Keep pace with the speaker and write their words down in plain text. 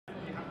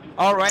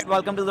All right,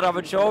 welcome to the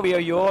Ravit Show. We are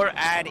here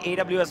at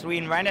AWS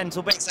reInvent and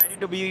super excited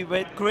to be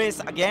with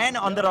Chris again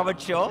on the Ravit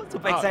Show.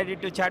 Super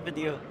excited to chat with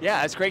you.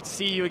 Yeah, it's great to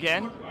see you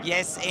again.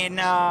 Yes, and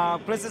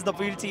Chris is the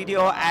field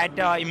CTO at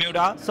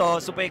Immuta, so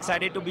super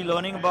excited to be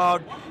learning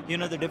about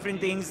the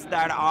different things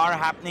that are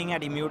happening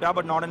at Immuta,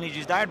 but not only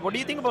just that. What do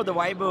you think about the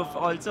vibe of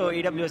also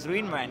AWS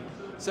reInvent?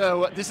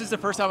 So this is the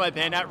first time I've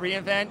been at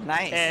reInvent.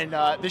 Nice. And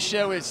this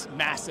show is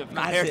massive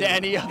compared to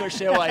any other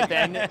show I've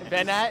been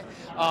at.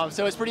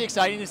 So it's pretty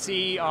exciting to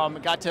see.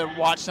 Got to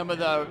watch some of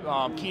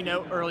the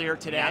keynote earlier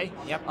today.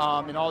 Yep.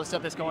 And all the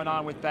stuff that's going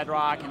on with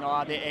Bedrock and a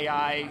lot of the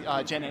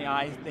AI, Gen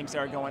AI things that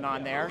are going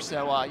on there.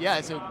 So yeah,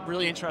 it's a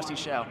really interesting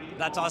show.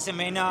 That's awesome,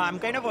 and I'm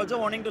kind of also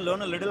wanting to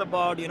learn a little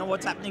about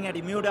what's happening at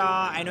Immuta.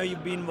 I know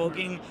you've been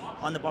working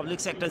on the public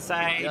sector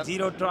side, Yep.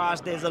 Zero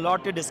Trust. There's a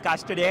lot to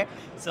discuss today.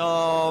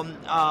 So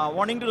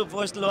wanting to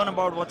first learn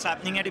about what's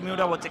happening at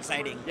Immuta, what's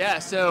exciting. Yeah,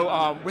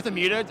 so with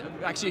Immuta,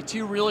 actually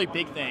two really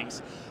big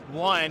things.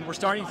 One, we're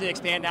starting to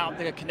expand out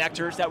the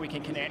connectors that we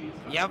can connect,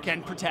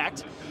 can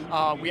protect.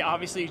 We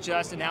obviously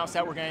just announced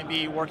that we're going to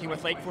be working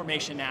with Lake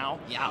Formation now.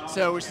 Yeah.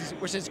 So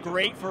which is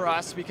great for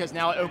us because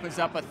now it opens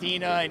up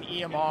Athena and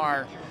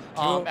EMR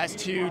as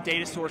two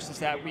data sources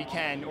that we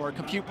can, or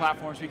compute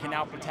platforms we can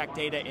now protect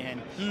data in,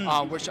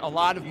 which a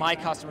lot of my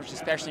customers,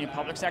 especially in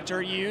public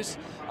sector, use,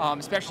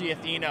 especially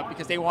Athena,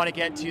 because they want to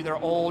get to their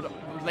old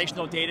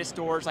relational data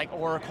stores like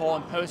Oracle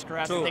and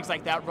Postgres and things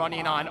like that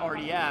running on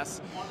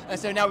RDS. And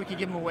so now we can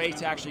give them a way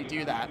to actually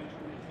do that.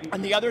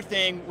 And the other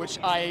thing, which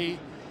I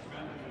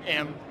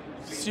am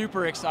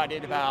super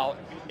excited about,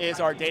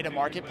 is our data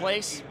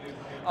marketplace.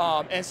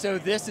 And so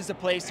this is a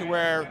place to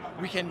where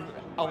we can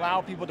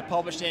allow people to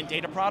publish in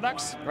data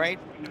products, right?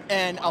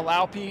 And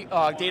allow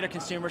data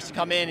consumers to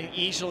come in and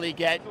easily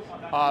get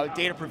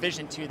data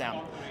provision to them.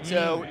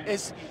 So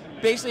it's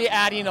basically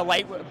adding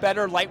a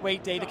better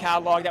lightweight data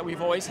catalog that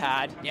we've always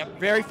had. Yep.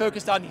 Very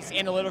focused on these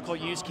analytical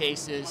use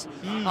cases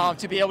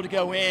to be able to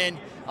go in,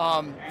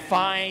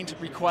 find,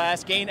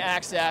 request, gain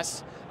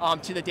access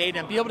to the data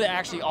and be able to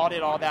actually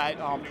audit all that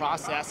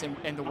process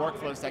and the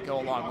workflows that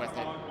go along with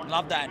it.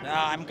 Love that.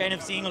 I'm kind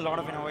of seeing a lot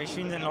of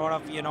innovations and a lot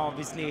of,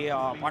 obviously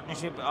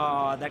partnership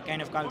that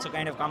kind of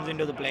comes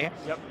into the play.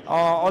 Yep.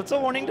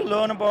 Also wanting to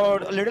learn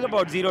a little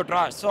about Zero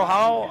Trust. So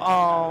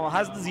how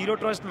has the Zero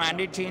Trust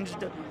mandate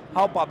changed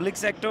how public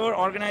sector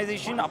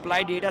organization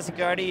apply data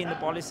security in the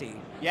policy?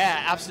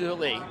 Yeah,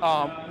 absolutely.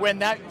 When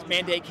that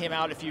mandate came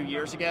out a few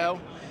years ago,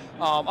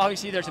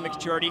 obviously there's a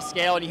maturity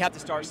scale and you have to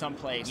start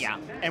someplace. Yeah.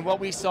 And what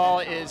we saw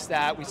is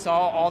that we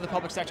saw all the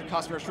public sector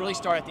customers really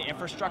start at the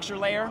infrastructure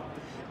layer.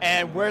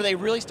 And where they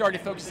really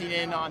started focusing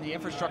in on the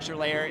infrastructure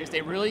layer is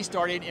they really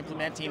started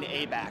implementing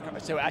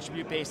ABAC, so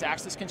attribute-based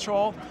access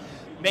control,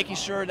 making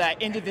sure that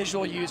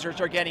individual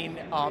users are getting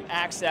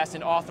access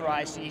and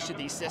authorized to each of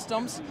these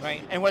systems.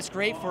 Right. And what's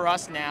great for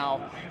us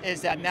now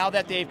is that now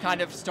that they've kind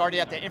of started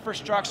at the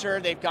infrastructure,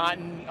 they've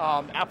gotten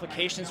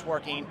applications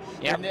working,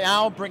 they're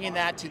now bringing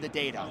that to the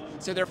data.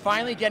 So they're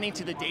finally getting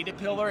to the data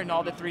pillar and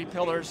all the 3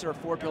 pillars, or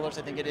 4 pillars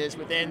I think it is,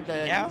 within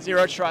the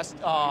Zero Trust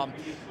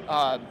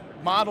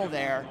model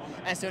there.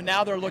 And so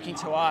now they're looking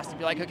to us to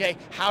be like, okay,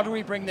 how do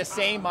we bring the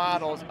same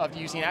models of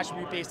using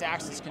attribute-based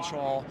access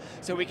control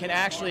so we can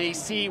actually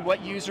see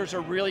what users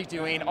are really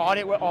doing,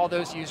 audit what all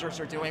those users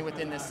are doing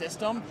within the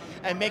system,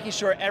 and making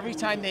sure every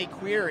time they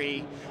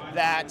query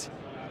that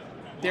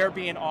they're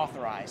being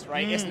authorized,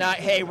 right? It's not,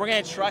 hey, we're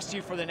going to trust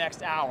you for the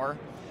next hour,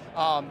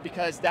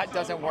 because that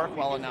doesn't work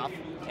well enough.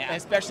 And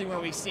especially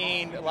when we've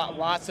seen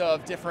lots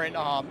of different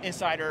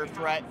insider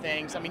threat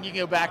things. I mean, you can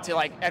go back to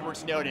like Edward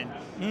Snowden,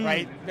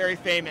 right? Very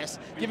famous.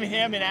 Giving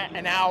him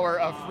an hour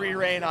of free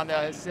reign on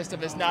the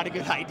system is not a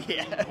good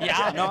idea.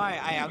 Yeah, no,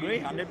 I agree,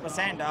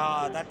 100%.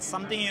 That's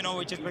something,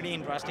 which is pretty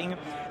interesting.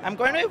 I'm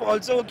kind of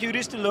also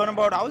curious to learn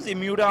about how is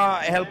Immuta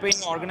helping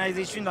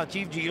organizations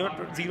achieve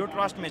zero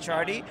trust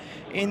maturity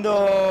in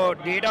the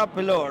data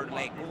pillar.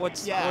 Like,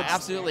 what's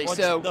absolutely. What's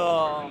so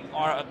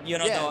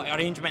the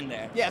arrangement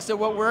there? Yeah.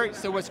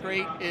 So what's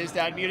great is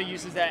that Immuta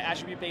uses that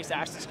attribute-based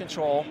access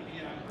control.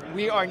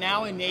 We are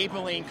now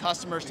enabling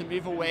customers to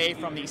move away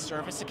from these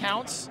service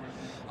accounts.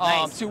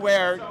 To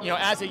where,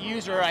 as a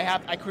user,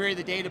 I query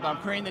the data, but I'm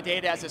querying the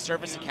data as a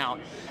service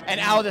account. And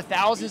out of the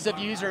thousands of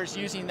users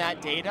using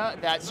that data,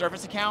 that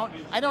service account,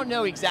 I don't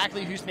know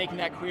exactly who's making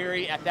that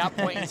query at that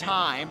point in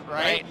time,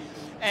 right?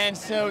 And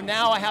so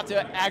now I have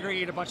to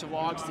aggregate a bunch of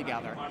logs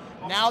together.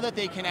 Now that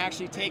they can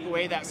actually take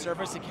away that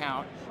service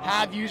account,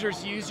 have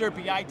users use their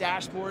BI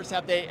dashboards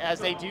as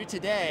they do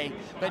today,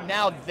 but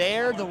now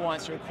they're the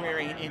ones who are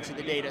querying into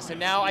the data. So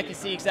now I can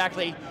see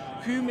exactly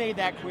who made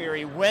that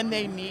query, when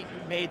they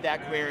made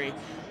that query,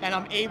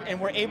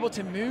 and we're able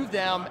to move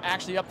them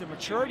actually up the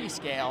maturity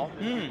scale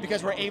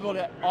because we're able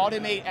to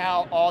automate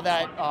out all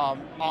that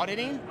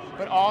auditing,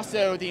 but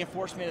also the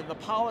enforcement of the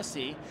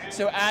policy.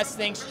 So as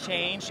things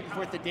change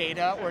with the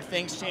data or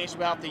things change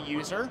about the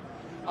user,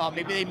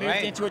 maybe they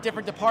moved into a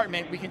different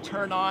department, we can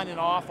turn on and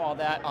off all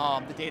that,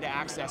 the data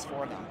access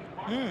for them.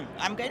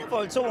 I'm kind of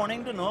also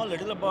wanting to know a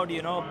little about,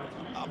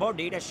 about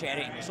data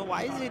sharing. So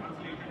why is it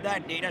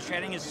that data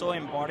sharing is so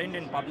important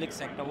in public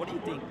sector? What do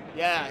you think?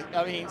 Yeah,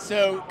 I mean,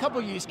 so a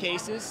couple use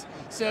cases.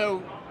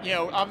 So, you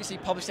know, obviously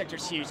public sector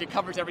is huge. It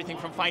covers everything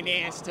from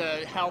finance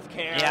to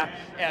healthcare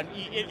and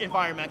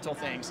environmental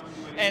things.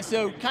 And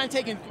so kind of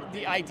taking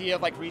the idea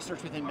of like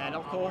research within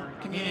medical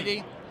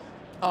community,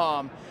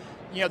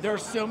 you know, there are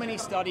so many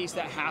studies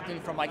that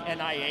happen from like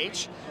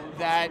NIH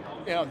that,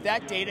 you know,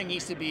 that data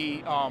needs to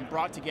be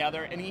brought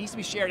together and it needs to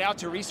be shared out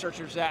to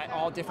researchers at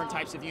all different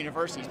types of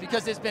universities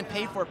because it's been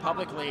paid for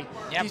publicly.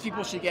 These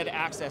people should get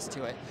access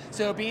to it.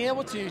 So being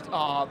able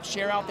to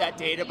share out that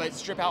data but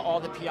strip out all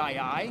the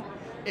PII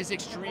is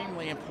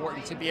extremely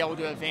important to be able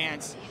to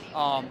advance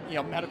you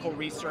know, medical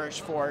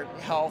research for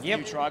health,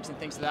 new drugs, and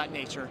things of that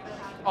nature.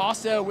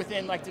 Also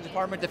within like the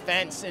Department of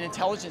Defense and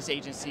intelligence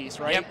agencies,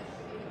 right?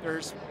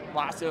 There's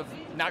lots of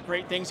not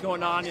great things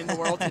going on in the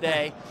world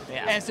today.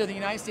 And so the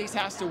United States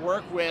has to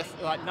work with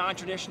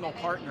non-traditional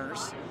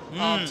partners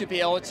to be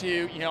able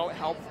to, you know,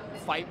 help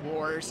fight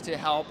wars, to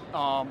help,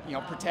 you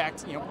know,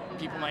 protect, you know,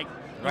 people like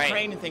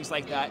Ukraine and things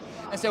like that.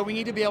 And so we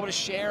need to be able to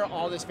share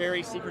all this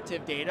very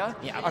secretive data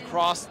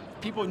across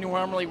people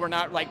normally we're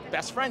not like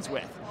best friends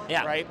with,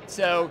 right?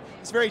 So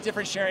it's very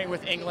different sharing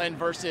with England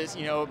versus,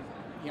 you know,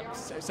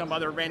 some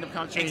other random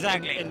country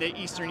in the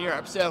Eastern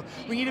Europe. So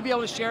we need to be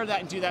able to share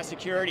that and do that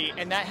security,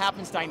 and that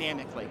happens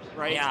dynamically,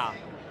 right? Yeah.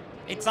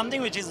 It's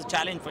something which is a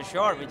challenge for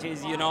sure, which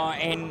is, you know,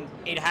 and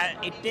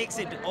it takes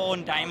its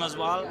own time as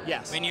well.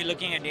 When you're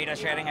looking at data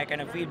sharing, I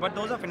kind of feel. But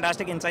those are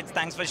fantastic insights.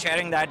 Thanks for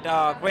sharing that,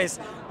 Chris.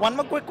 One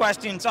more quick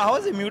question. So how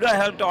has Immuta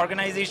helped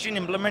organization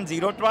implement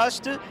Zero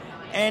Trust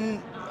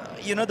and,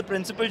 you know, the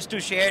principles to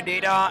share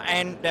data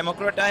and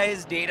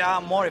democratize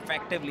data more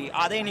effectively?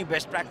 Are there any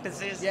best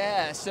practices?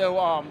 Yeah,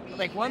 so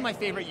like one of my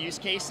favorite use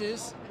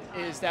cases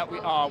is that we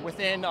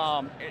within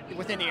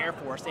the Air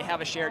Force, they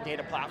have a shared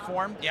data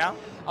platform.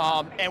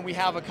 And we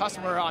have a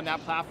customer on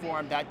that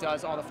platform that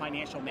does all the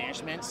financial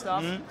management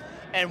stuff.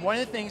 And one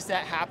of the things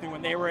that happened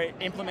when they were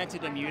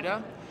implemented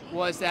Immuta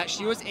was that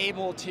she was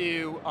able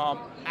to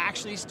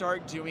actually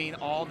start doing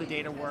all the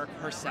data work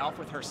herself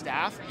with her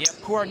staff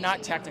who are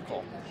not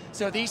technical.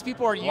 So these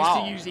people are used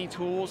to using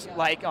tools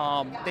like,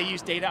 they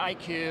use Data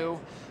IQ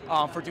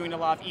for doing a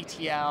lot of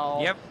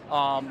ETL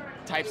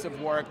types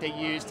of work. They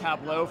use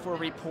Tableau for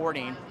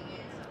reporting,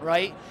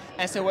 right?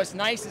 And so what's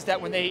nice is that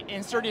when they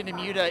inserted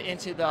Immuta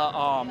into the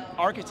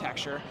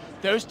architecture,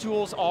 those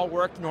tools all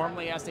worked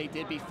normally as they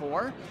did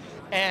before.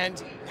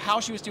 And how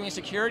she was doing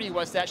security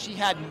was that she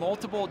had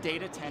multiple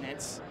data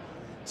tenants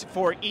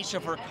for each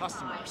of her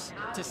customers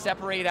to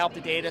separate out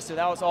the data. So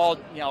that was all,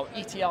 you know,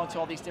 ETL into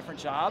all these different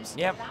jobs.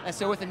 And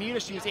so with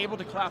Immuta, she was able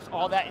to collapse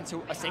all that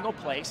into a single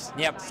place,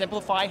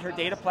 simplify her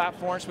data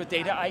platforms with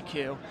Data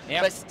IQ,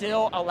 but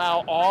still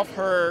allow all of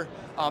her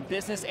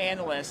business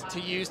analysts to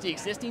use the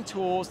existing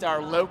tools that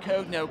are low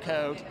code, no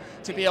code,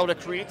 to be able to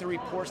create the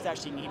reports that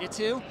she needed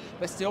to,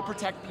 but still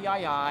protect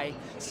PII,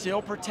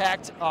 still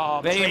protect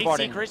trade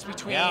secrets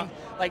between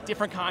like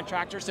different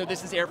contractors. So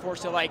this is Air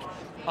Force, so like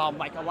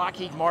a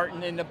Lockheed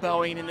Martin and a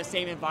Boeing in the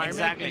same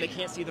environment, and they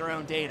can't see their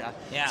own data.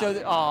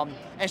 So,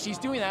 and she's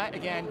doing that,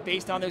 again,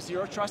 based on those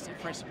zero trust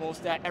principles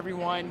that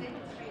everyone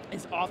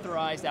is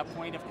authorized at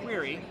point of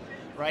query,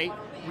 right?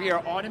 We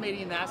are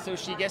automating that so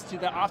she gets to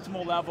the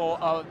optimal level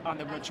on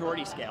the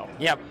maturity scale.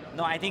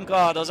 No, I think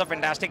those are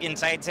fantastic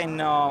insights and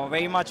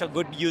very much a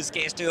good use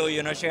case to,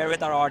 you know, share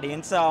with our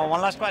audience.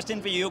 One last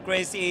question for you,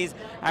 Chris, is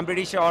I'm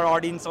pretty sure our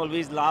audience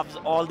always loves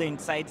all the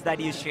insights that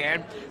you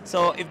shared.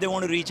 So if they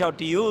want to reach out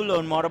to you,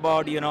 learn more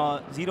about, you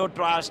know, zero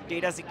trust,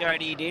 data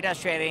security, data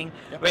sharing,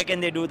 where can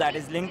they do that?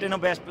 Is LinkedIn a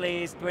best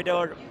place?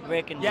 Twitter?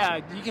 Where can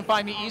you can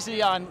find me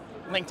easily on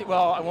LinkedIn.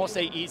 Well, I won't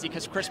say easy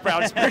because Chris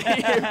Brown is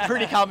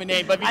pretty common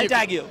name. But I'll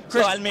tag you,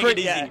 so I'll make it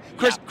easy.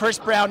 Chris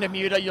Brown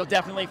Immuta, you'll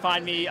definitely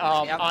find me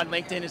on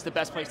LinkedIn is the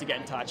best place to get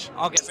in touch.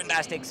 Okay,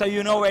 fantastic. So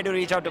you know where to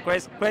reach out to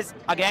Chris. Chris,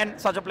 again,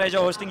 such a pleasure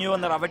hosting you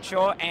on the Ravit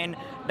Show, and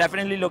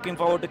definitely looking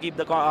forward to keep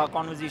the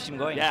conversation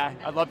going. Yeah,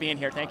 I love being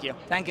here. Thank you.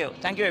 Thank you.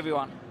 Thank you,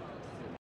 everyone.